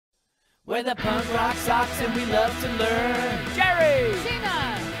We're the punk rock socks and we love to learn. Jerry!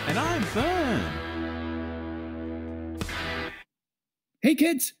 Tina! And I'm Vern. Hey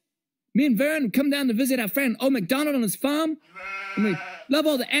kids, me and Vern come down to visit our friend Old MacDonald on his farm, and we love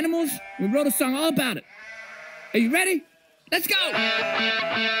all the animals. We wrote a song all about it. Are you ready? Let's go! We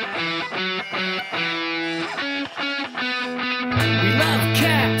love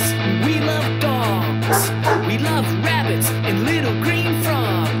cats, and we love dogs. We love rabbits and little green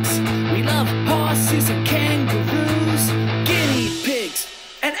frogs. We love horses and kangaroos, guinea pigs,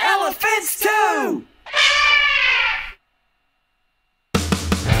 and elephants too!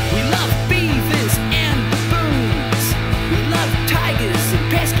 We love beavers and baboons. We love tigers and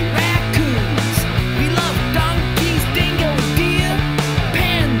pesky raccoons. We love donkeys, dingo, deer,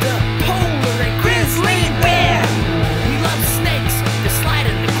 panda, polar, and grizzly bear. We love snakes that slide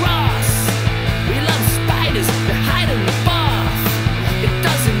in the grass. We love spiders that hide in the bath. It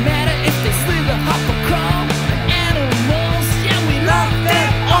doesn't matter if they slither, hop, or crawl. Animals, yeah, we love them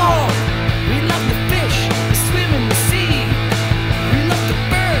all. We love the fish that swim in the sea. We love the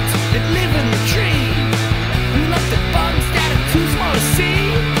birds that live in the tree. We love the bugs that are too small to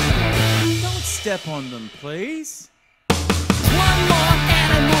see. Don't step on them, please. One more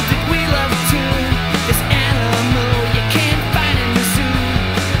animal that we love too. This animal you can't find in the zoo.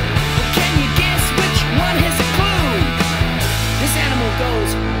 Well, can you guess which one has a clue? This animal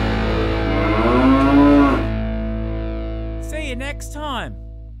goes. See you next time.